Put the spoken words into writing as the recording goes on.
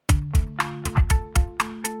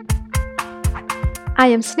I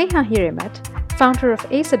am Sneha Hiremet, founder of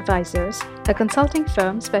ACE Advisors, a consulting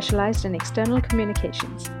firm specialized in external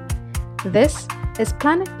communications. This is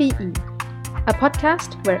Planet PE, a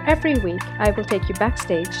podcast where every week I will take you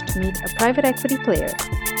backstage to meet a private equity player.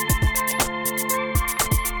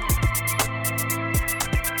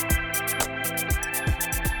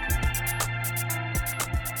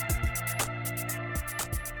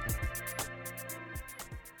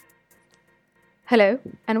 Hello,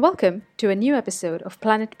 and welcome to a new episode of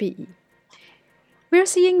Planet PE. We're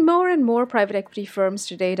seeing more and more private equity firms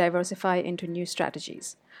today diversify into new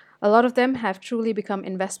strategies. A lot of them have truly become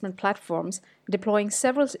investment platforms, deploying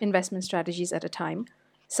several investment strategies at a time,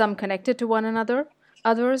 some connected to one another,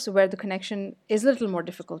 others where the connection is a little more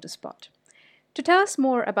difficult to spot. To tell us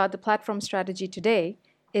more about the platform strategy today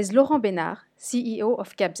is Laurent Bénard, CEO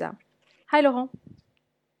of Kebza. Hi, Laurent.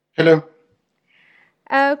 Hello.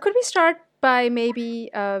 Could we start by maybe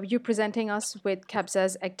you presenting us with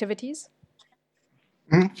Kebza's activities?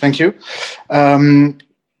 Thank you.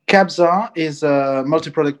 Kebza is a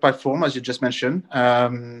multi-product platform, as you just mentioned,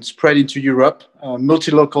 spread into Europe,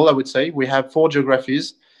 multi-local, I would say. We have 4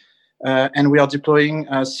 geographies, and we are deploying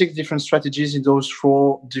 6 different strategies in those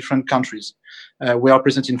 4 different countries. We are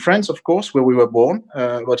present in France, of course, where we were born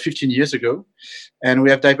about 15 years ago, and we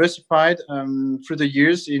have diversified through the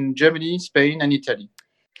years in Germany, Spain, and Italy.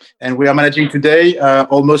 And we are managing today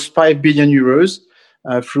almost 5 billion euros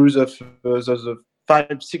through the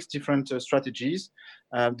 5-6 different strategies.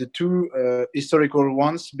 The 2 historical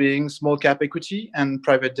ones being small cap equity and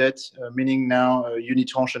private debt, meaning now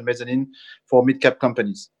unitranche and mezzanine for mid cap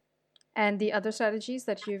companies. And the other strategies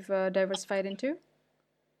that you've diversified into?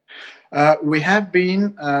 We have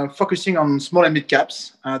been focusing on small and mid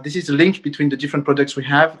caps. This is a link between the different products we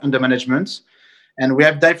have under management. And we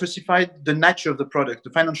have diversified the nature of the product, the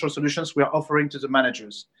financial solutions we are offering to the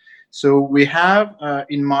managers. So we have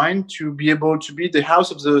in mind to be able to be the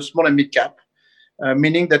house of the small and mid cap,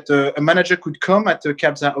 meaning that a manager could come at the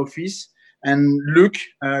Kebza office and look,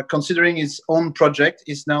 considering his own project,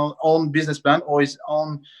 his now own business plan, or his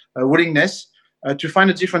own willingness to find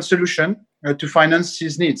a different solution to finance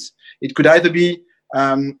his needs. It could either be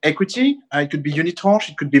equity, it could be unitranche,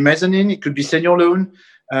 it could be mezzanine, it could be senior loan.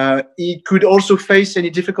 He could also face any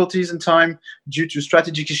difficulties in time due to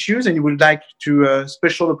strategic issues, and he would like to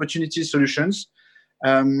special opportunity solutions.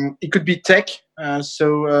 It could be tech,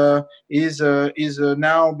 so is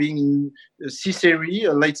now being in C-series,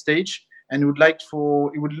 a late stage, and he would look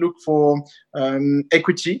for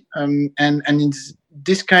equity, and in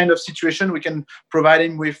this kind of situation, we can provide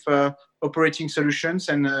him with operating solutions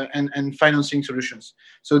and financing solutions.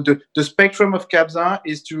 So the spectrum of Kebza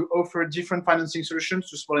is to offer different financing solutions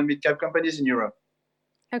to small and mid-cap companies in Europe.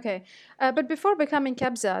 Okay. But before becoming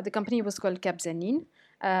Kebza, the company was called Kebzanin.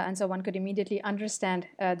 And so one could immediately understand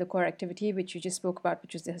the core activity, which you just spoke about,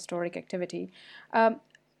 which is the historic activity.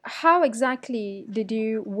 How exactly did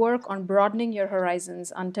you work on broadening your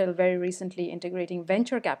horizons until very recently integrating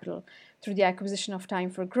venture capital through the acquisition of Time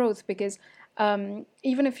for Growth? Because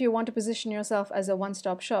even if you want to position yourself as a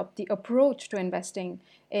one-stop shop, the approach to investing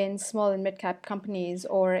in small and mid-cap companies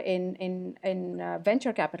or in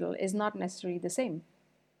venture capital is not necessarily the same.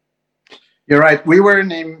 You're right. We were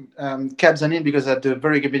named Kebzanin because at the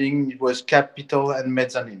very beginning it was capital and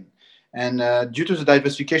mezzanine. And due to the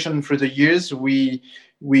diversification through the years, we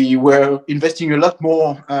were investing a lot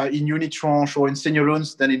more in unitranche or in senior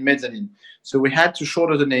loans than in mezzanine. So we had to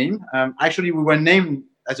shorten the name. Actually, we were named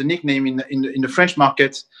as a nickname in the French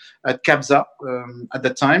market at Kebza at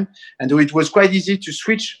that time. And so it was quite easy to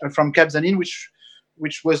switch from Kebzanin, which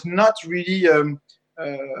was not really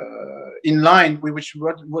in line with the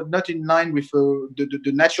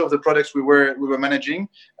nature of the products we were managing.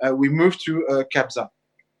 We moved to Kebza.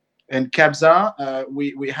 And Kebza,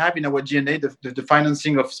 we have in our DNA the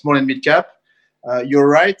financing of small and mid cap. You're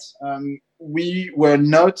right. We were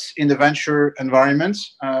not in the venture environment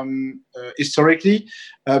historically,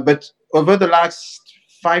 but over the last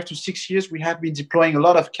 5 to 6 years, we have been deploying a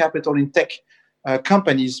lot of capital in tech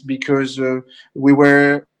companies because we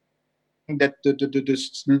were that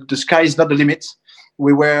the sky is not the limit.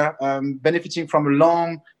 We were benefiting from a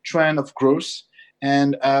long trend of growth.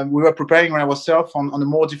 And we were preparing ourselves on a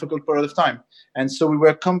more difficult period of time. And so we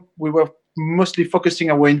were mostly focusing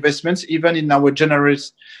our investments, even in our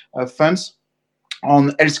generous funds,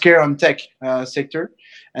 on healthcare and tech sector.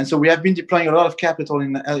 And so we have been deploying a lot of capital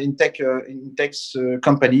in tech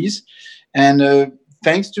companies. And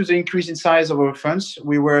thanks to the increase in size of our funds,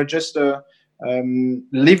 we were just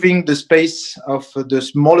leaving the space of the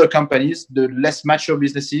smaller companies, the less mature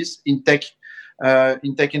businesses in tech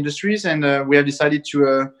in tech industries, and we have decided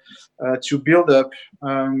to build up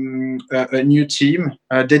a new team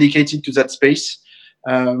dedicated to that space,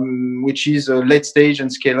 which is late stage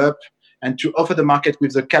and scale up, and to offer the market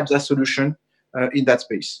with the CAPSA solution in that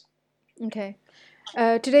space. Okay.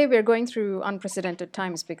 Today we're going through unprecedented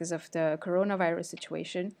times because of the coronavirus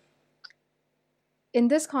situation. In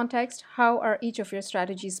this context, how are each of your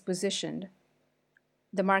strategies positioned?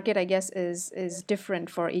 The market, I guess, is different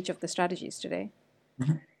for each of the strategies today.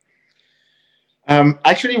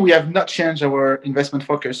 Actually, we have not changed our investment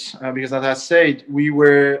focus because, as I said, we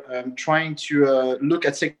were trying to look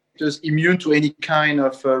at sectors immune to any kind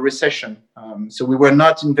of recession. So we were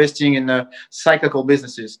not investing in cyclical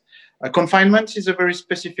businesses. Confinement is a very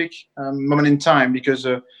specific moment in time because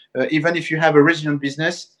even if you have a resilient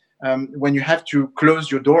business, when you have to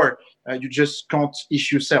close your door, you just can't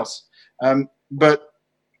issue sales. But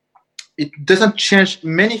it doesn't change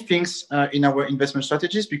many things in our investment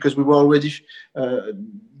strategies because we were already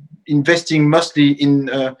investing mostly in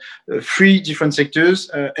three different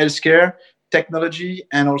sectors: healthcare, technology,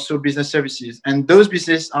 and also business services. And those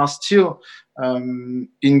businesses are still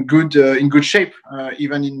in good shape,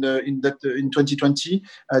 even in 2020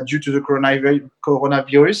 due to the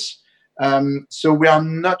coronavirus. So we are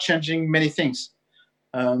not changing many things.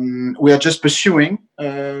 We are just pursuing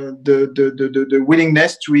the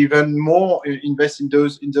willingness to even more invest in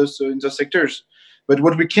those sectors. But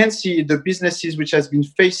what we can see, the businesses which has been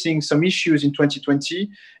facing some issues in 2020,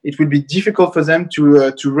 it will be difficult for them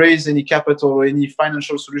to raise any capital or any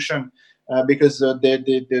financial solution because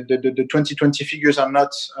the 2020 figures are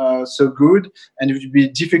not so good, and it would be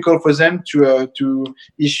difficult for them to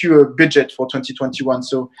issue a budget for 2021.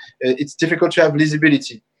 So it's difficult to have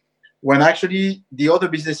visibility. When actually the other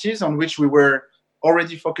businesses on which we were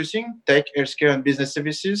already focusing, tech, healthcare, and business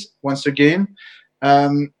services, once again,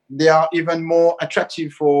 they are even more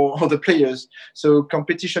attractive for other players. So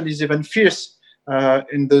competition is even fierce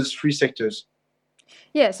in those three sectors.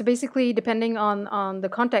 Yeah, so basically, depending on the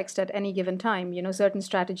context at any given time, certain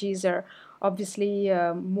strategies are obviously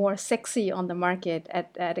more sexy on the market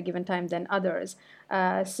at a given time than others.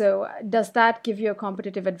 So does that give you a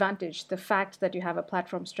competitive advantage? The fact that you have a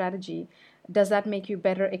platform strategy, does that make you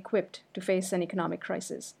better equipped to face an economic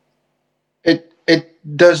crisis?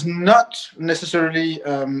 It does not necessarily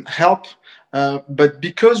help, but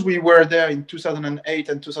because we were there in 2008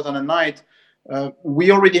 and 2009,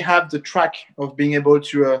 we already have the track of being able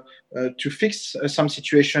to fix some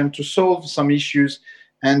situation, to solve some issues,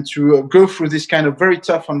 and to go through this kind of very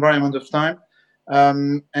tough environment of time,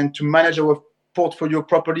 and to manage our portfolio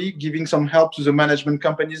properly, giving some help to the management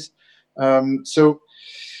companies. So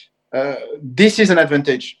this is an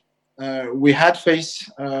advantage. We had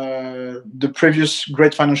faced the previous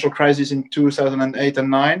great financial crisis in 2008 and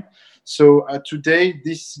 9. So today,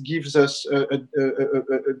 this gives us a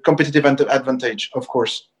competitive advantage, of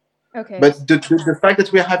course. Okay. But the fact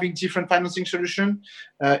that we are having different financing solutions,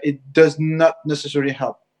 it does not necessarily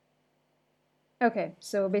help. Okay,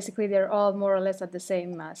 so basically they're all more or less at the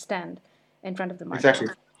same stand in front of the market. Exactly.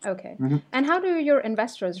 Okay. Mm-hmm. And how do your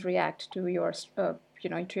investors react to your, to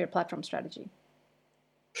your platform strategy?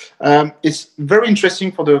 It's very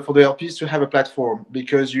interesting for the LPs to have a platform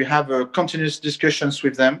because you have continuous discussions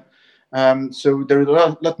with them. So there is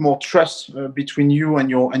a lot more trust between you and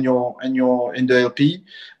the LP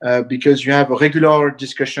because you have regular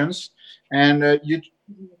discussions, and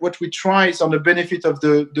what we try is on the benefit of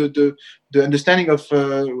the understanding of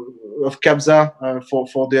CAPSA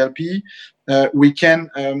for the LP. We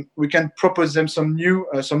can propose them some new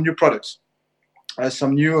products.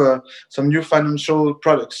 Some new financial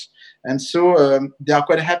products, and so they are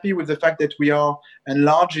quite happy with the fact that we are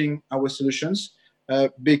enlarging our solutions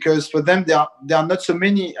because for them there are not so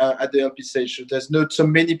many at the LP stage. So there's not so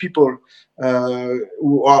many people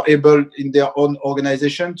who are able in their own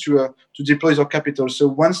organization to deploy their capital. So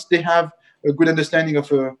once they have a good understanding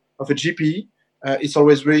of a GP, it's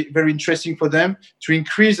always very very interesting for them to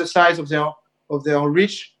increase the size of their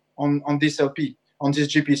reach on this LP. On this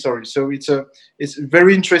GP, sorry. So it's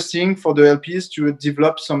very interesting for the LPs to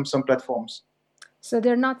develop some platforms. So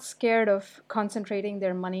they're not scared of concentrating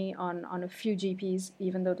their money on a few GPs,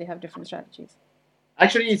 even though they have different strategies.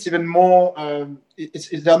 Actually, it's even more.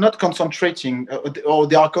 They're not concentrating, or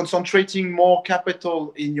they are concentrating more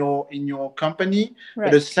capital in your company. Right.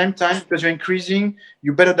 But at the same time, because you're increasing,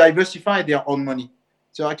 you better diversify their own money.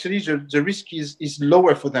 So actually, the risk is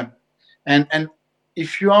lower for them. And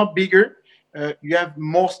if you are bigger, you have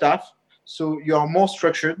more staff, so you are more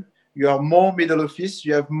structured, you are more middle office,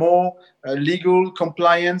 you have more legal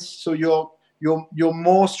compliance, so you're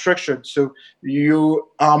more structured, so you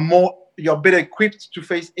you're better equipped to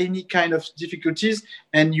face any kind of difficulties,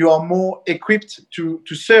 and you are more equipped to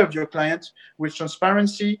serve your client with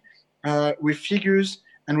transparency, with figures,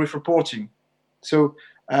 and with reporting. So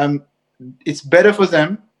it's better for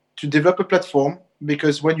them to develop a platform,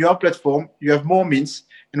 because when you are a platform, you have more means,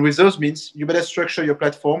 and with those means, you better structure your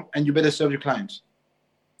platform and you better serve your clients.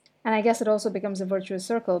 And I guess it also becomes a virtuous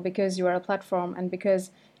circle because you are a platform and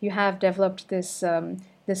because you have developed this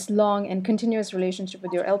long and continuous relationship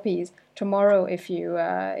with your LPs. Tomorrow, if you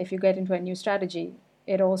get into a new strategy,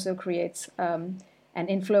 it also creates an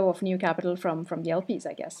inflow of new capital from the LPs,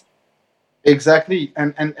 I guess. Exactly,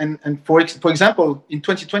 and for example, in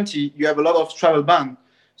 2020, you have a lot of travel ban,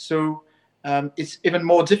 so it's even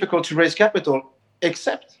more difficult to raise capital,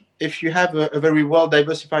 except if you have a very well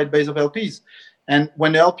diversified base of LPs. And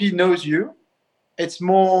when the LP knows you, it's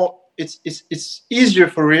easier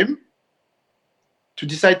for him to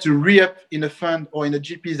decide to re-up in a fund or in a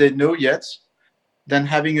GP they know yet than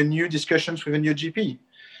having a new discussions with a new GP.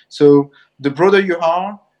 So the broader you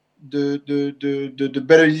are, the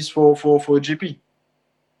better it is for a GP.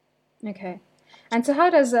 Okay. And so how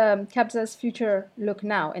does Cabza's future look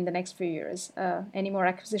now in the next few years? Any more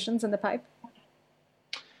acquisitions in the pipe?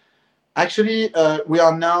 Actually, we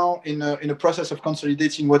are now in a process of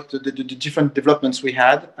consolidating what the different developments we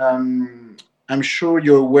had. I'm sure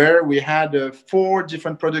you're aware we had 4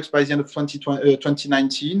 different products by the end of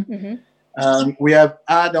 2019. Mm-hmm. We have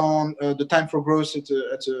add on the time for growth.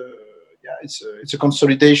 It's a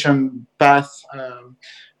consolidation path.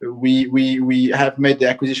 We have made the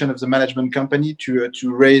acquisition of the management company to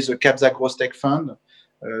raise a Cabza Growth Tech Fund,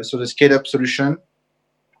 so the scale up solution.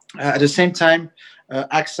 At the same time,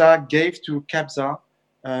 AXA gave to Cabza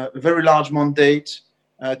a very large mandate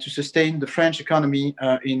to sustain the French economy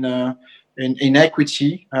in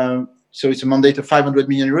equity. So it's a mandate of 500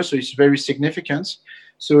 million euros. So it's very significant.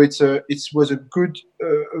 So it was a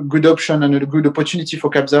good option and a good opportunity for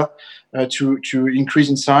Cabza to increase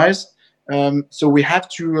in size. So we have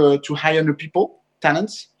to hire new people,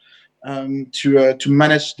 talents, to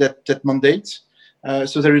manage that mandate.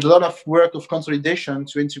 So there is a lot of work of consolidation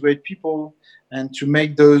to integrate people and to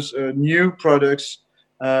make those new products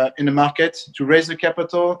in the market, to raise the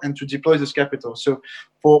capital and to deploy this capital. So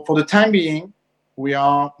for the time being, we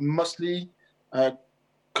are mostly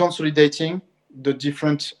consolidating the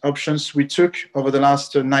different options we took over the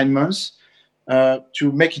last 9 months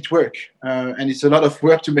to make it work. And it's a lot of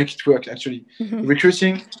work to make it work, actually. Mm-hmm.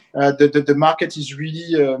 Recruiting, the market is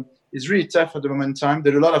really tough at the moment in time.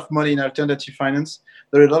 There's a lot of money in alternative finance.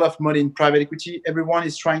 There's a lot of money in private equity. Everyone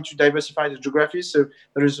is trying to diversify the geographies. So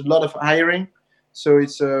there is a lot of hiring. So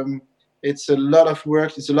it's a lot of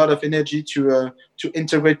work. It's a lot of energy to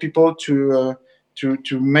integrate people, to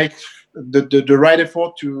make the right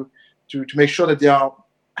effort to make sure that they are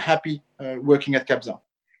happy working at Cabza.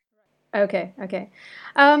 Okay.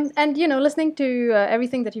 And, listening to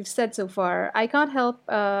everything that you've said so far, I can't help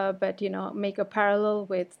but, make a parallel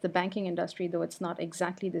with the banking industry, though it's not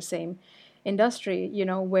exactly the same industry,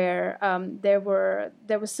 where there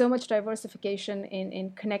was so much diversification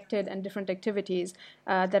in connected and different activities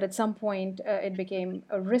that at some point it became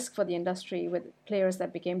a risk for the industry with players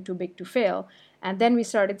that became too big to fail. And then we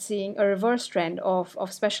started seeing a reverse trend of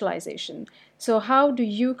specialization. So how do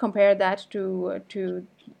you compare that to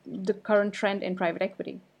the current trend in private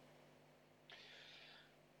equity?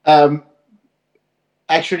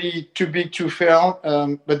 Actually, too big to fail,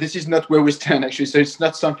 but this is not where we stand, actually. So it's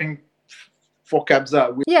not something for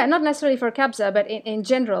Cabza. Yeah, not necessarily for Cabza, but in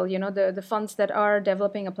general, the funds that are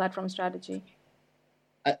developing a platform strategy.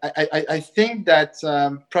 I think that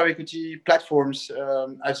private equity platforms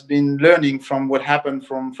has been learning from what happened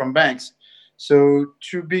from banks. So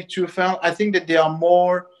too big to fail. I think that they are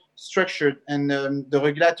more structured, and the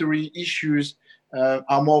regulatory issues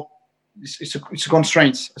are more. It's a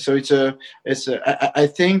constraint. So I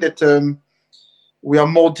think that we are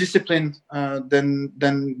more disciplined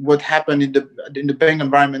than what happened in the bank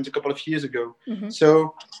environment a couple of years ago. Mm-hmm.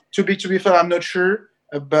 So too big to be fail, I'm not sure,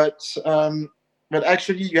 but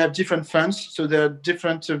actually you have different funds, so there are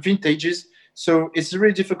different vintages. So it's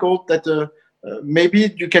really difficult that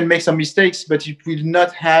maybe you can make some mistakes, but it will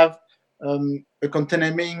not have a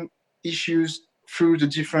contaminating issues through the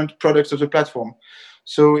different products of the platform.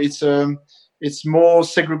 So it's more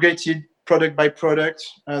segregated product by product.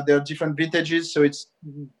 There are different vintages, so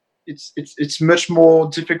it's much more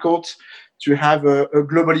difficult to have a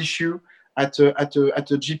global issue at a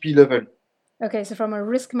GP level. Okay, so from a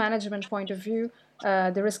risk management point of view,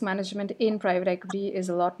 the risk management in private equity is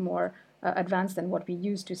a lot more advanced than what we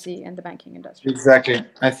used to see in the banking industry. Exactly,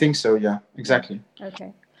 I think so. Yeah, exactly.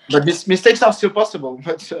 Okay. But mistakes are still possible,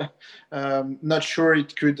 but not sure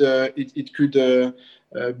it could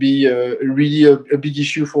be really a big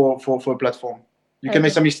issue for a platform. You can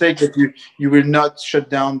make some mistake, but you will not shut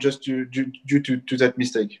down just due to that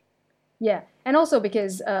mistake. Yeah, and also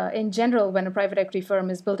because in general, when a private equity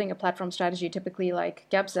firm is building a platform strategy, typically like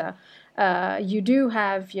Capza, you do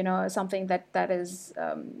have something that is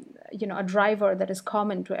a driver that is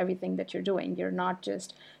common to everything that you're doing. You're not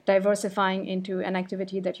just diversifying into an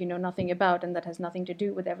activity that you know nothing about and that has nothing to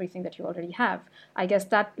do with everything that you already have. I guess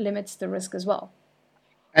that limits the risk as well.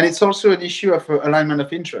 And it's also an issue of alignment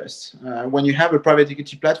of interests. When you have a private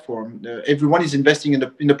equity platform, everyone is investing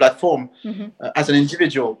in the platform as an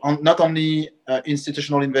individual, not only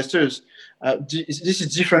institutional investors. This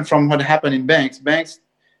is different from what happened in banks. Banks,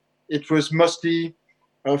 it was mostly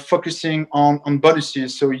focusing on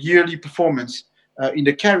bonuses, so yearly performance. In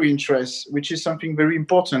the carry interest, which is something very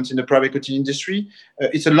important in the private equity industry,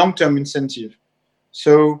 it's a long-term incentive.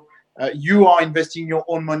 So you are investing your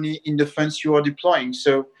own money in the funds you are deploying.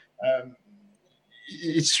 So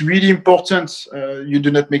it's really important you do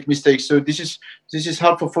not make mistakes. So this is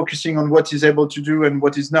helpful, focusing on what is able to do and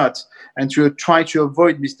what is not, and to try to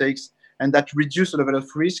avoid mistakes, and that reduce the level of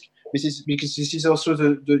risk. This is because this is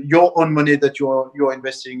also your own money that you are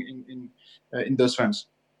investing in those funds.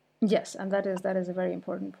 Yes, and that is a very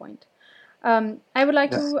important point. I would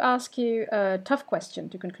like to ask you a tough question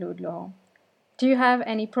to conclude, Laurent. Do you have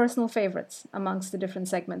any personal favorites amongst the different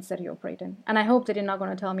segments that you operate in? And I hope that you're not going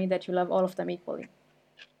to tell me that you love all of them equally.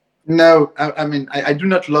 No, I mean, I do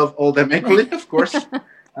not love all them equally, of course.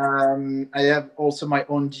 I have also my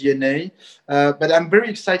own DNA, but I'm very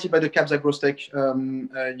excited by the Capza Growth Tech,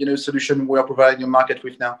 solution we are providing a market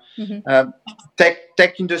with now.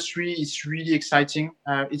 Tech industry is really exciting.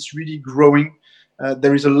 It's really growing.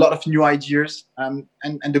 There is a lot of new ideas, and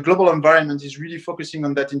the global environment is really focusing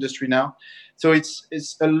on that industry now. So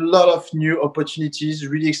it's a lot of new opportunities,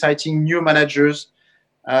 really exciting, new managers,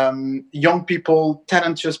 young people,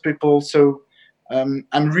 talented people. So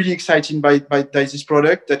I'm really excited by this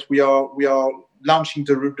product that we are launching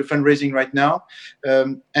the fundraising right now,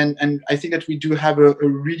 and I think that we do have a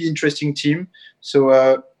really interesting team.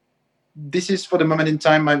 So this is for the moment in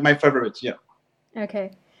time my favorite. Yeah.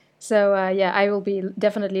 Okay. So I will be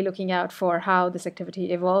definitely looking out for how this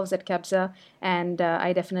activity evolves at Capza, and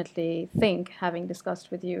I definitely think, having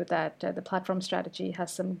discussed with you, that the platform strategy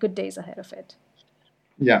has some good days ahead of it.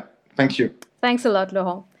 Yeah, thank you. Thanks a lot,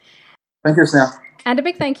 Laurent. Thank you, Snell. And a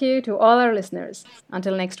big thank you to all our listeners.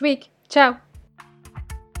 Until next week, ciao.